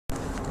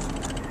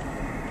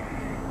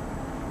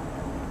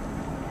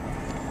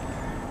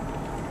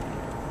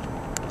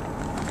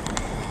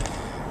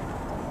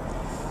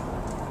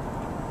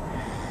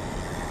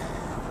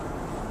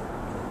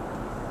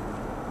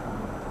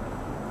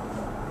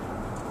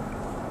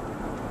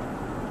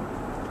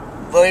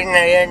Với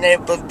này anh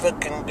em bật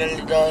cần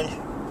cái đó.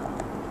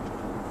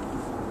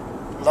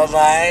 Bye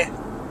bye.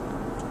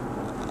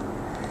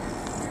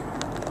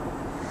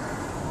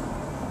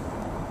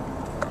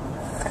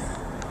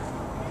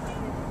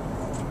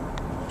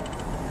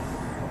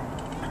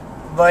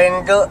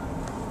 Bên đó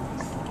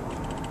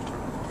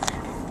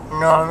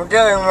nằm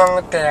chơi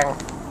mang tiền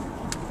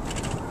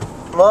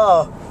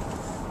mơ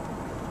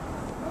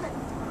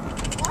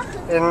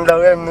em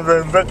đâu em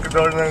về bắt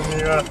đồ này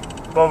nha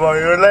bà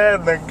yêu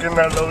lên này kia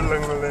nào lâu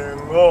lần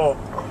liền ngô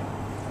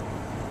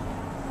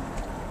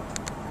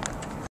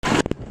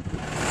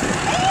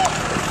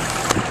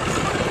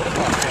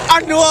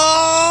anh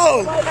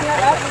wow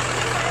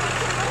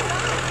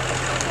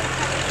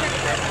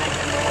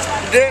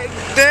để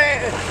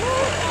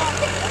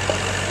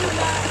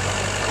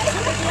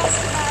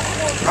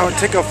I'll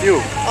take a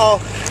few.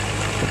 oh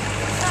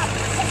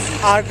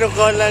I took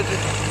a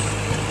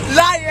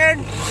lion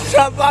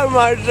sampai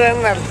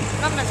macam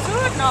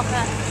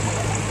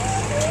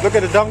Look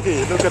at the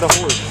donkey. Look at the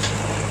horse.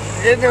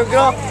 itu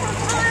go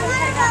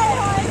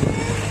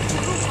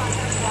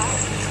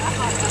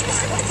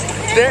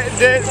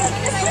de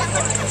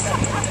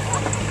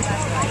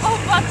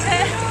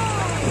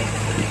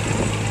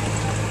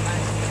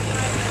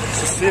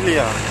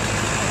Cecilia.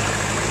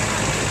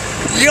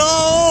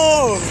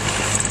 yo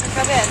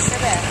Sabar.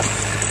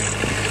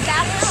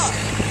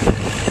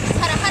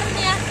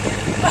 Harapannya.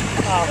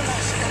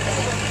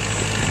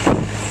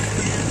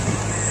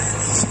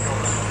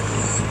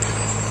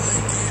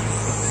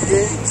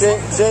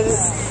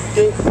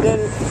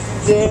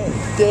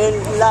 Del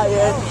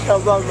lion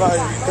sampai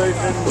macam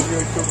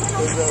YouTube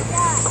channel.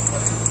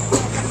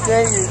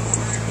 Thank you.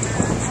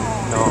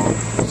 No.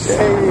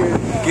 Thank you.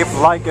 Give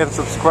like and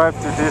subscribe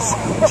to this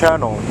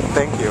channel.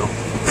 Thank you.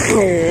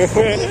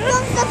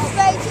 Don't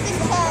subscribe to this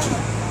channel.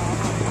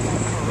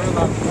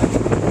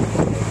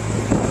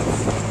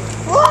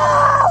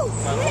 Wow!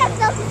 Ini dah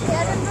tahu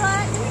sekarang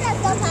tuan. Ini dah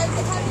tahu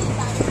sampai hari ini.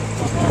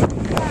 Ini dah tahu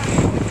sekarang.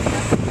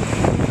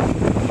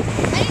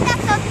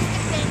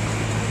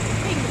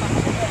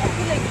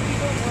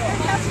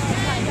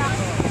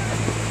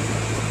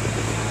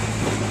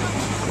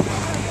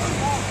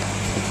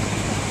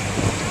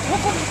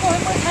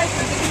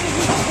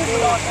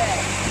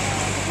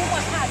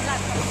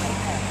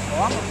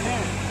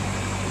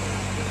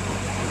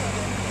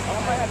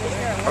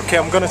 Okay,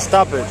 I'm gonna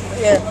stop it.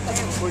 Yeah.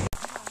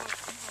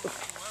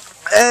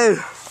 Hey.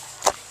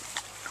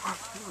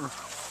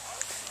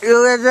 You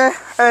get the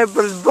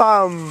apple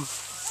bomb.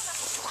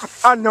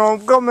 Anh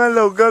không có mấy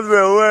lục cái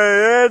rượu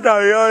ấy,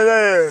 trời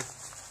ơi.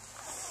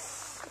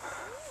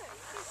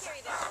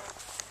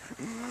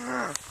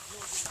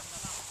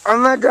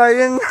 Anh nói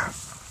trời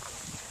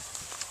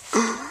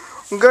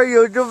cái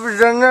YouTube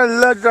channel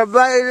là tập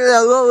bay là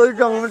lôi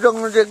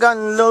trong thì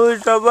cần lôi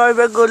tập bay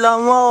với cô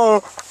làm mô.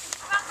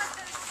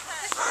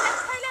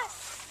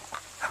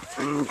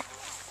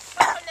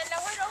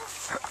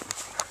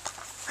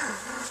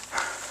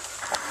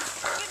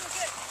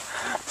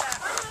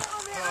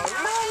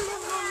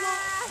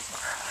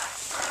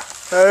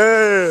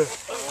 Hey.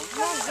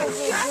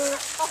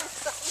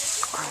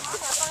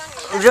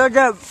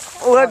 Joseph,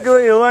 what do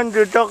you want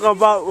to talk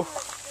about?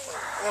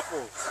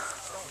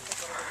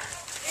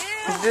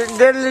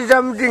 Tell me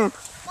something.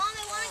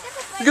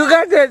 You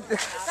got it.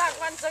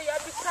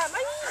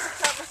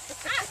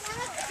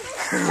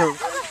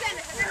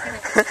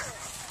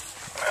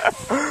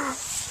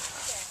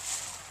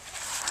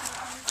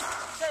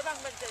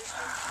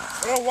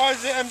 Oh, why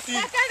is it empty?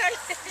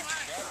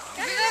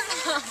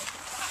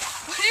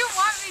 What do you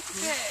want me to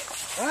pick?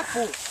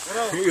 Apple.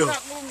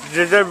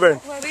 Joseph,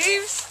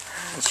 Leaves?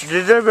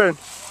 Joseph,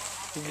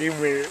 give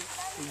me.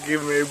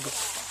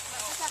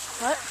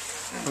 What?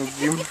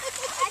 Give me.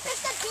 I took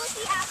the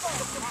juicy apple.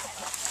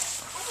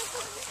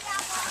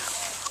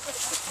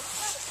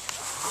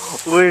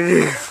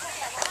 Wait.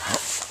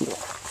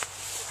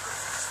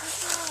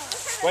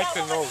 Wipe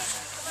the nose.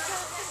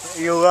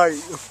 You're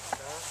right.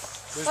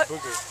 This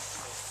booger.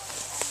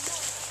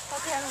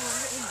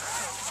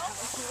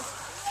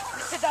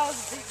 That was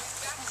big.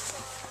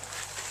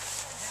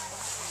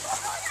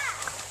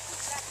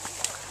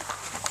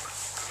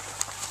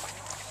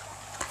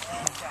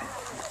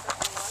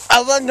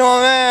 Apa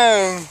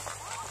nomor?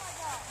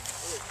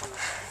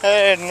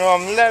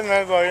 Nomor lah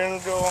मैं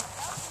बोलूँ तो.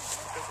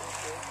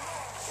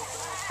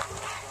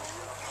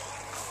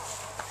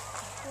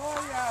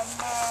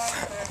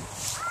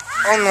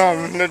 Oh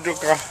nomor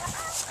juga.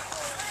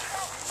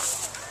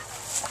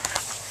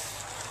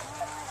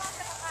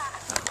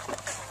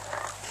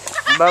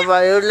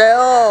 Bapak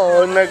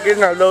Leo, nak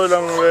kena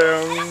dorang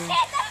yang.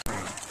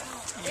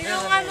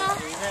 Yung ano?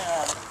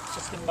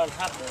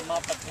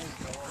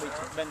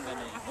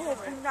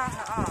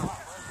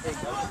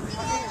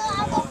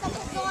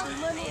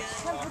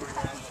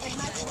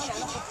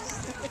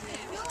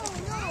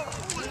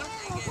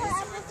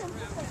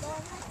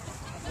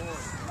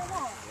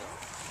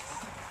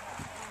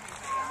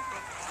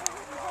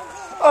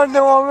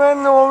 Ano,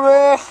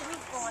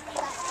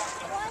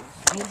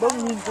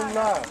 Bang nhìn không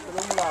là,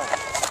 không là.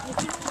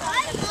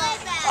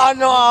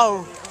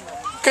 Ano?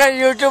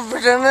 Kay YouTube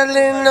channel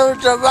nino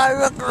sabay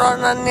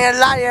makronan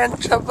nila yan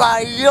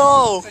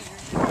sabayo.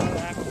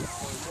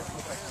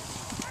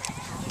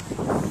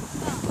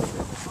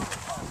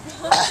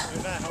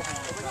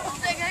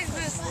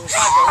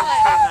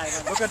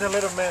 Look at the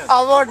little man.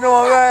 I want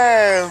no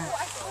way.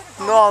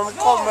 No, I'm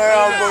coming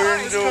out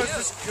going to.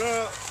 This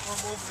girl will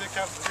move the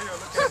cafeteria.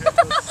 Look at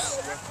him.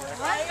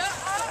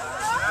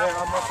 There,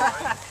 I'm up.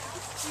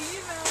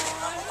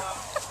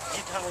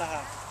 Eat hang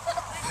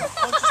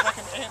punches like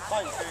an ant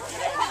bite.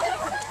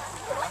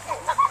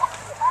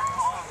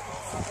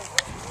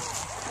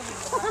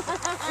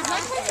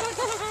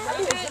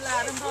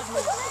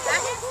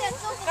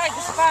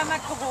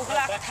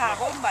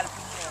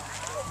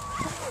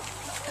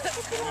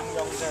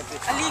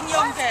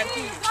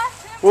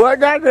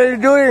 What are they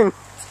doing?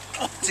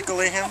 Tickle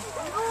him.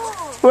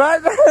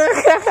 What?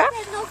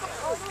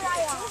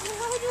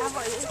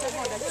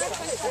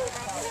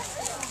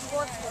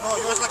 No,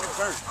 yours like a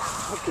bird.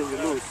 Okay, you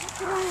lose.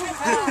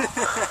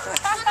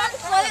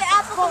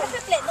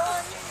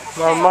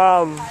 My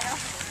mom.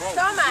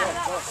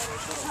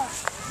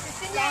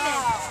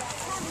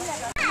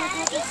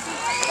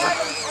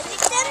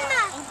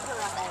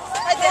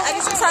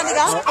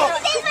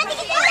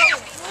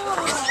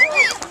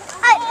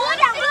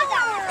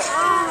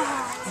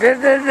 This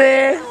is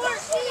it.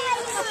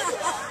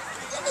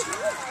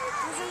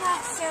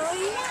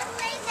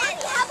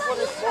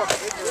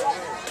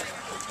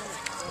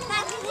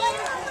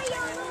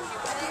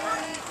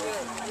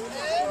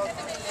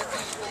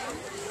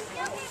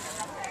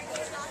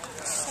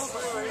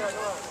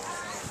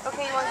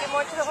 Okay, you want to get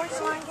more to the horse?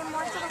 You want to get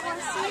more to the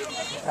horse?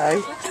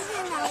 Hey.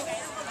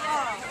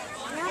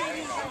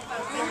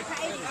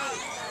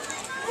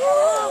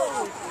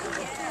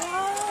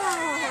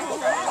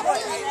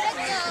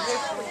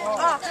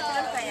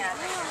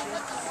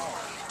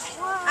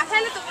 Akan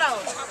itu kau.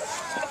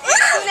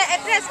 Ini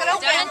address kalau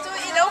kau tu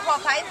itu kau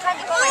kait kan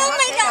kau main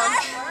hotel.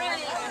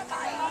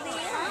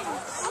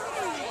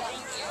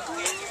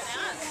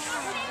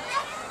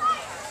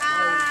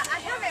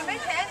 Ada memang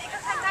saya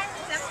ikut kan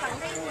just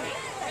pandai.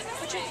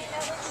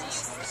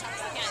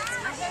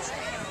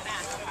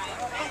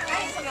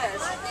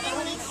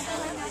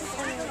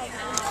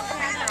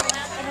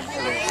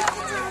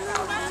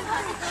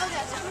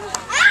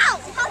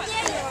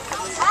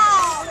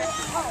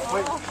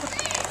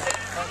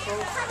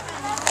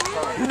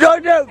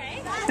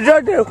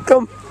 Joseph,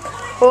 come.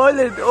 Hold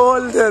it,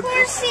 hold it.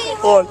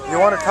 Hold. You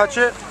want to touch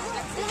it?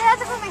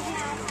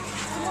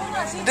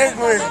 Take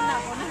me.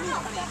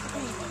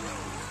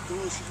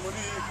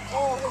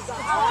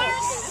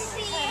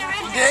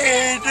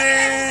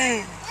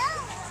 Daddy.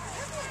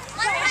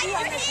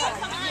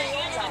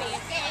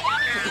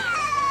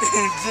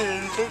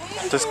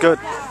 That's good.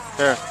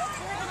 There.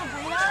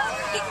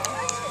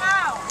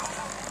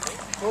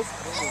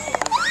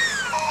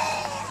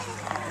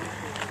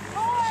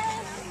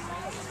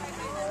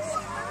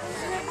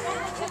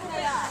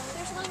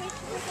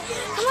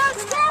 Come on,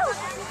 let's go!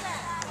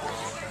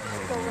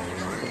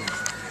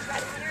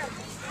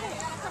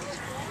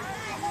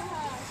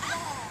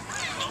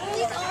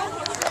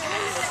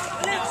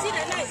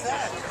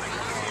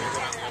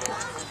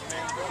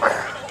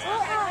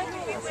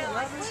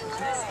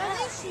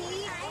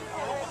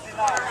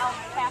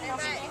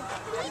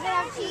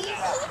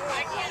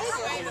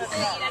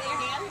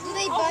 Do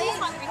they bite?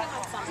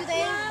 Do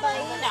they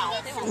bite?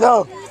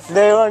 No,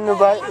 they want to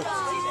bite.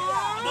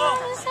 Oh,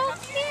 they're so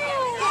cute!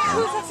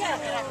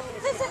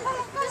 They're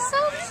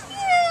so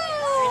cute!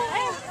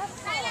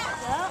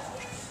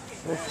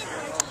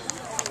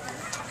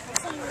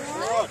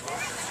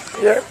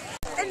 Yeah.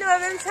 Hello,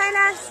 I'm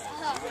Thailand.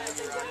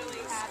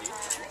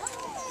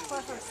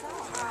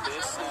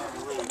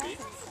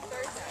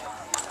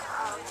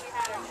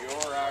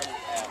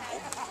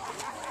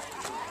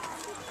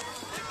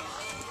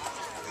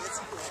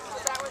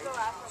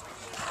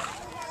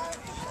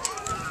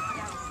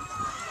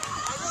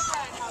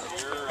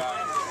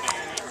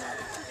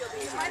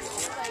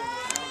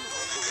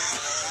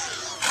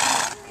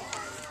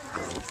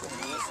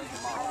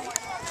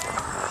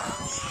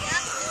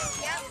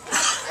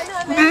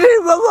 Didi,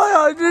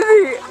 bye-bye,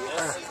 Didi.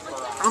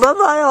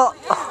 Bye-bye.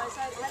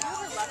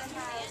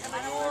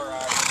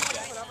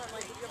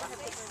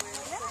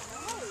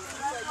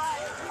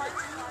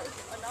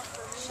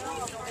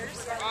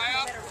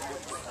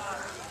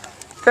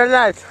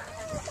 Tonight.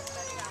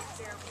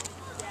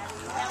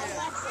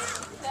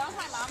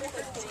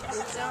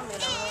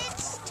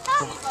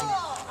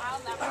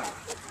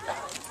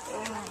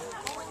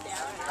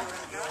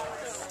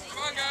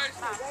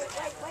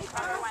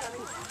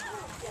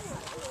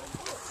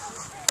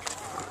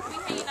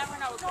 You never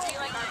know. It could be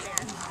like our bear.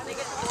 They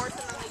get divorced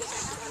and then they get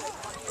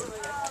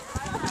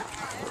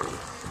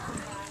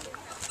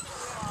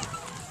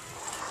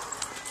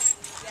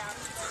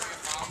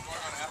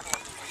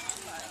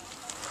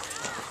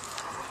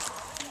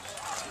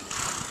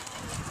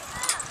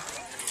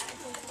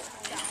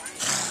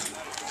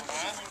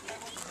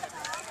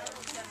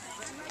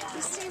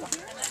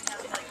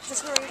Is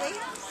this where we wait?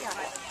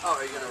 Yeah. Oh,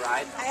 are you gonna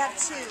ride? I have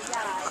 2, yeah.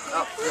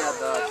 Oh, yeah,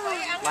 the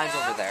line's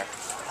over there.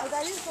 Oh,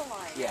 that is the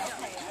line. Yeah.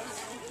 Okay.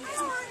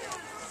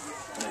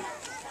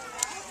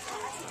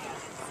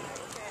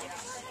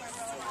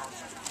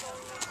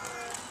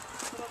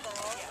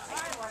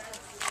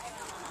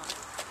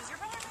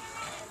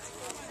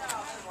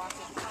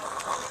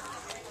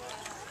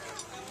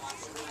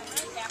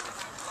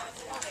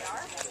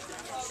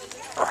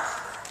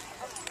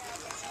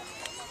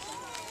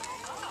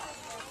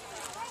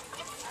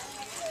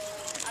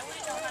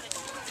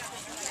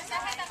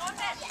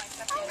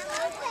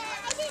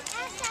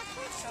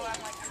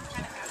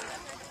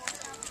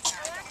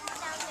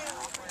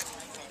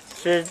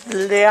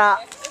 Celia,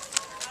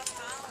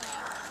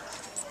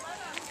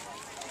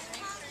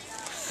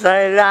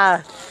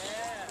 Silas.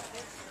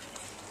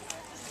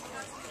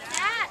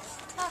 That's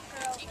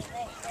Tucker over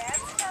there.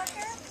 That's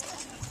Tucker.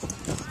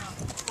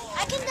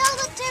 I can tell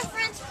the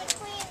difference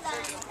between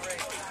them.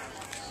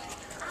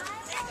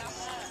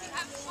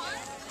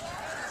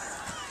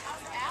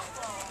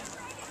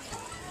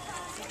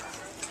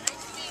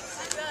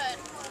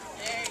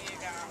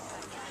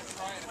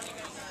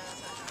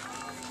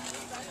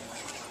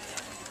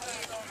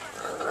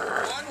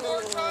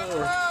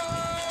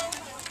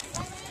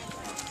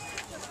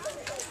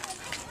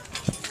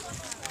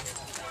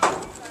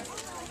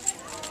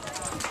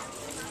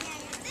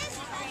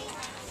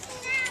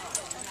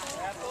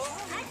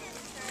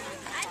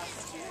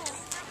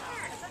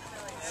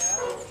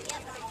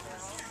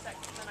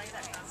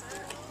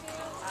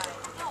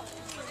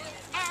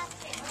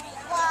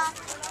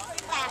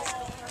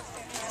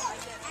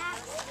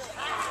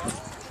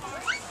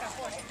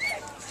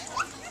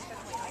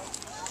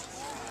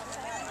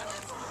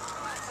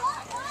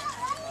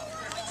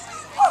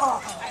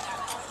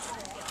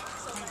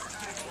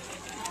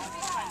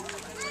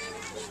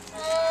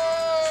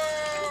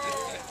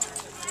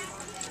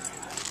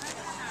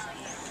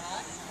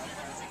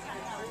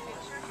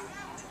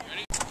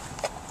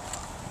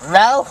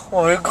 Now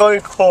we're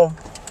going home.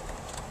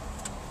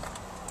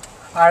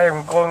 I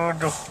am going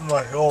to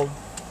my home.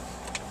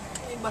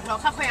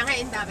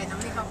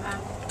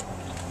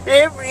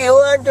 If you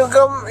want to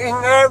come in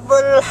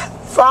apple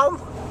farm,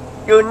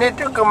 you need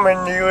to come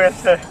in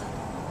USA.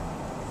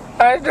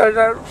 I don't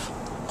know.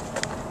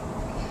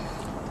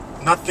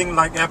 Nothing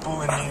like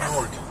apple in New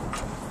York.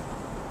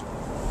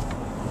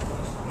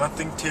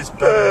 Nothing tastes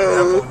better than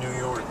apple in New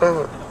York.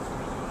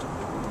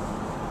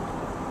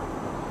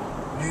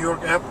 New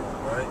York apple,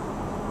 right?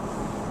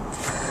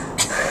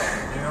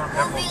 New York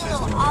apple tastes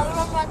good.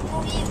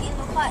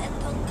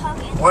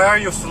 Why are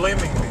you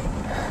filming me?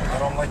 I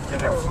don't like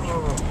getting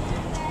filmed.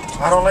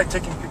 I don't like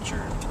taking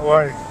pictures.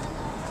 Why?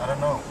 I don't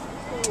know.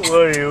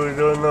 Why you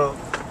don't know?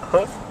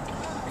 Huh?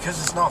 Because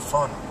it's not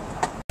fun.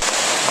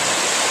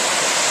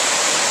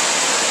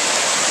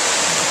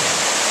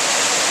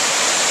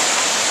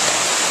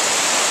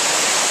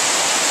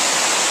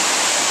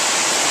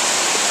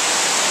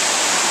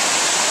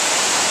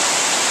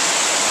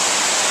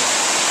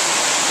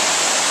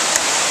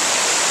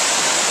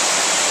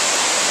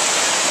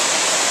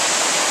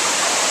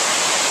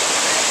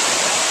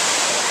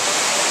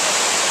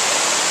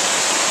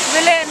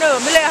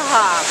 Mới lên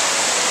hả?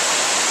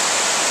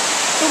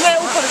 Tôi nghe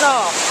út phần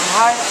giò.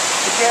 Hai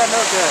cái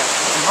nữa kìa,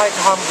 hai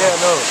tham cái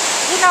nữa.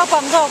 Thế nào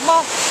phẩm giò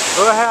không?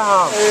 Rồi hai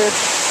hàm.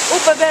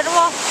 Út bề bề đúng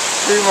không?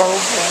 Đi mà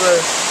út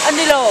bề. Anh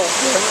đi lồ.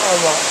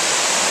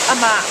 À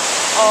mà.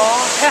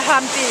 Cái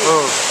hàm gì?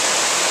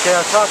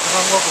 Kaya sa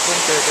tham mo kung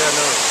kaya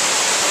nữa.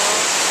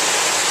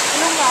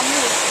 Lúc ngắm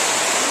gì?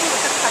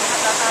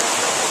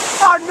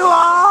 Anh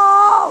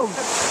wow!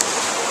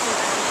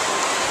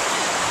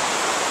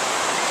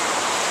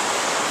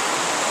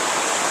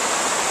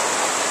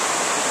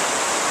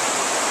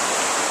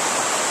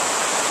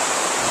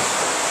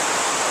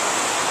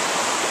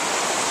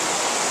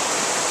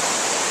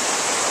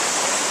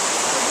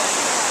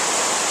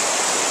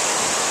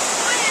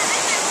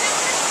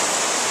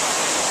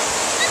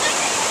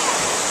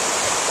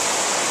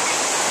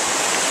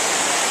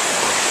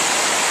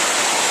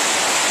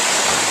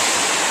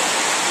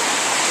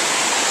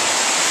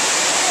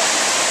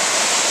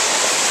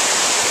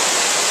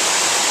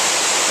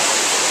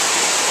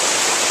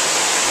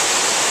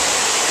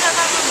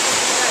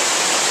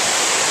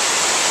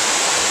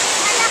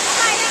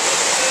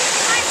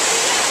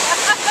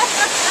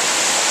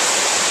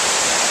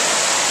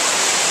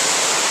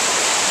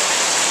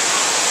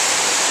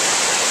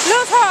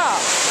 Lướt hả?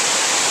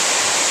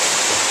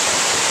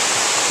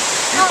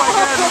 Nó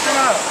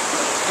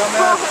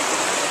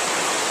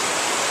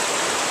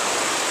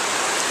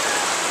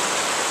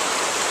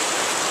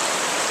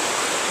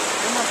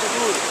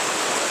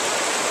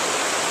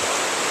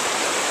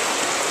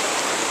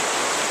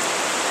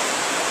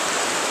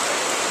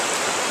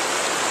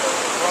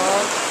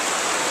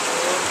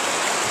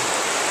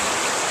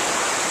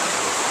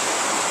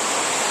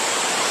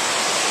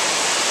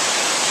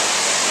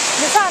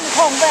sao nó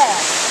không về?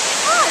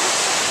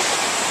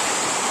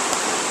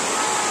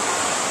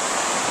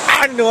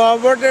 Anh Hòa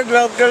bắt được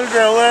local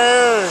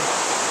rồi.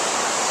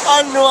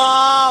 Anh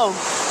Hòa.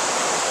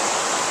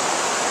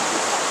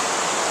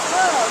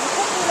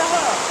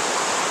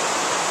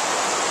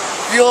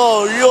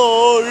 Yo.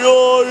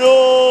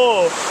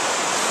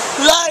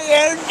 Like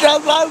and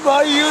subscribe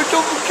my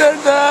YouTube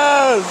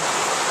channel.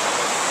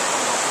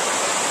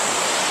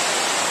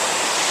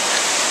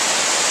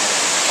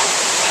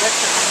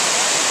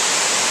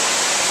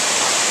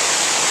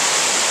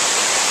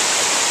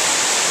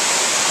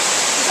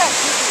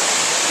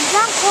你让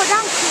扩张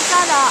出来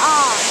了啊！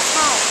好。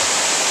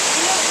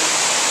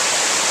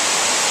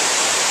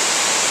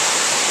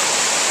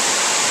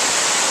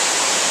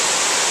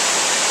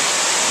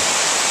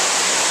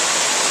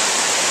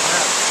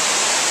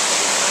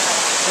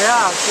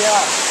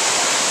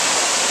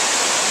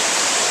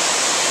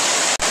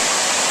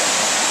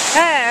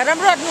哎，咱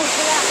不说弄出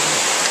来。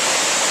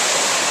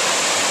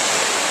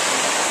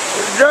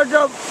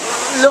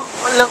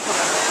Look.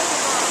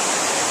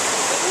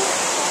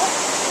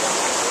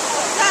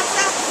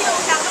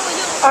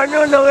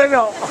 Ano.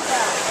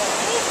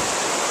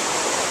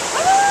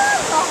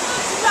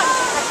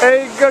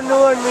 Hey,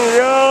 kanuan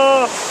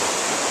niya.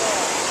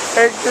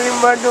 Hey,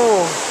 Klimano.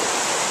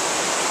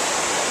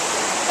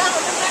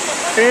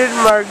 He's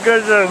my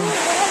cousin.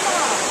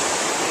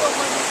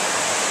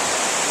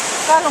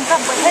 Kalau kan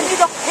boleh ni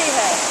dok teh.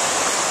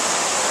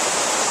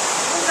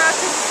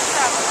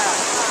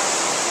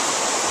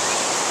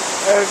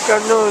 Hey,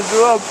 kanu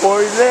dua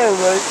boiling.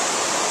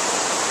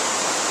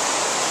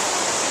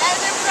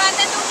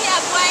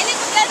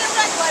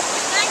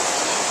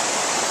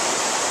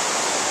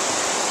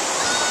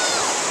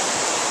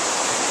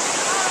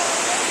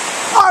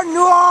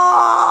 Ano?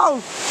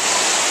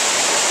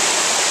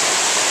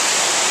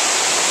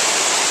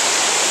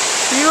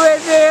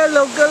 USA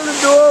local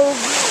dog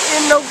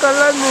in local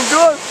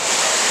dog.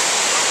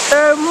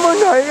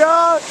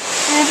 Munaya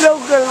in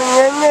local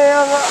ngene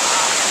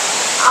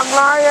ang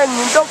ayan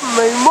nito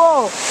may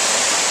mo.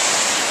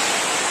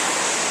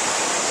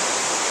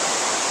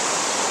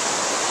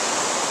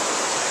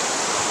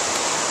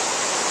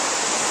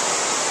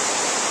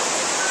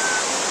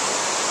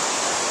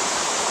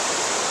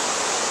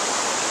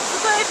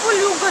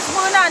 Pulugas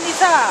mo na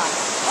Nisa.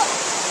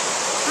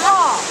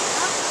 No.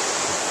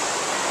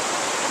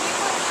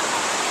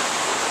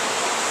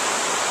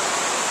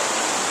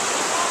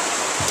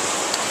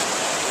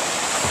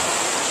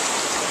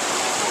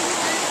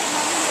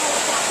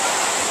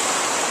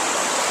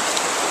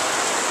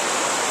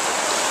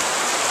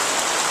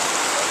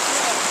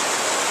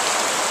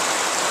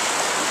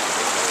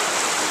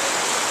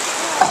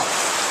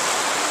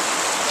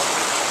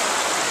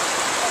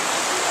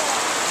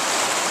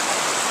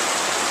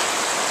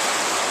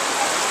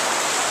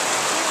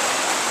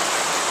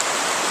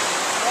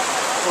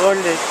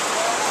 Hold it.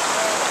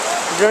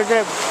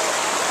 Joseph,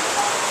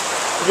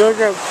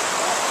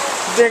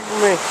 take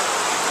me.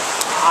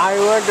 I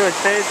want to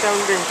say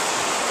something.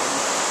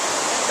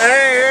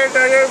 Hey,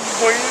 Joseph,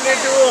 bring me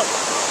to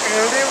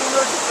live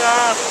with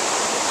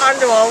anh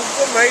không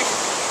có mấy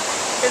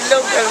cái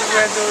lâu gần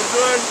về rồi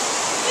luôn.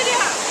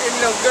 Cái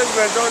lâu gần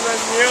về rồi là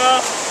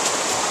nhớ.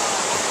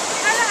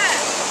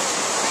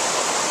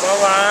 Bye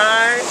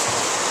bye.